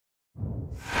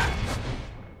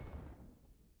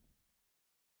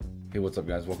Hey, what's up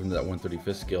guys? Welcome to that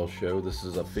 1/35th scale show. This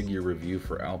is a figure review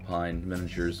for Alpine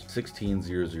Miniatures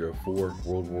 16004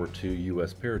 World War II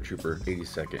US Paratrooper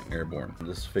 82nd Airborne.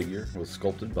 This figure was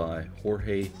sculpted by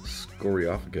Jorge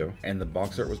Scoriaffico and the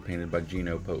box art was painted by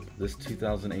Gino Poppe. This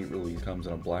 2008 release comes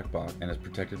in a black box and is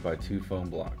protected by 2 foam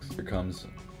blocks. It comes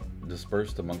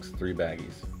dispersed amongst 3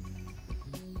 baggies.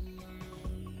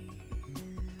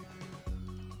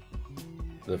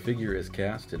 The figure is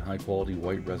cast in high quality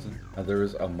white resin. Now, there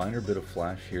is a minor bit of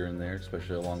flash here and there,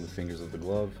 especially along the fingers of the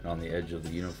glove and on the edge of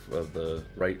the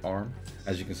right arm.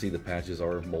 As you can see, the patches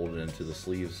are molded into the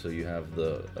sleeves, so you have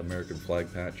the American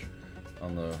flag patch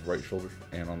on the right shoulder,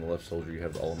 and on the left shoulder you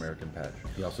have the All-American patch.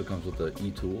 He also comes with the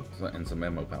E-tool and some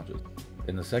ammo pouches.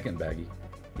 In the second baggie,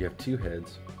 you have 2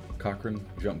 heads, Cochrane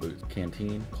jump boots,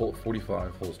 canteen, Colt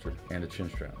 45 holster, and a chin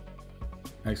strap.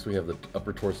 Next we have the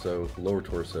upper torso, lower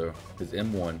torso, his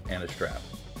M1, and a strap.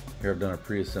 Here I've done a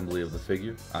pre-assembly of the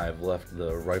figure. I've left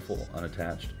the rifle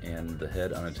unattached and the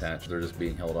head unattached. They're just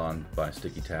being held on by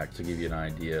sticky tack to give you an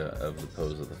idea of the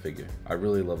pose of the figure. I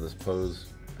really love this pose.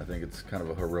 I think it's kind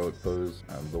of a heroic pose.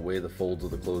 The way the folds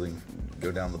of the clothing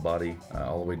go down the body,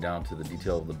 all the way down to the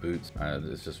detail of the boots,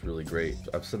 it's just really great.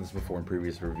 I've said this before in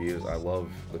previous reviews. I love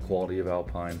the quality of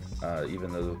Alpine,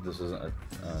 even though this isn't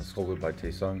sculpted by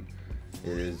Taesung.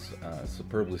 It is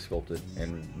superbly sculpted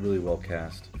and really well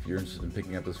cast. If you're interested in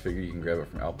picking up this figure, you can grab it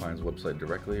from Alpine's website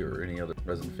directly or any other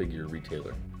resin figure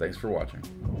retailer. Thanks for watching.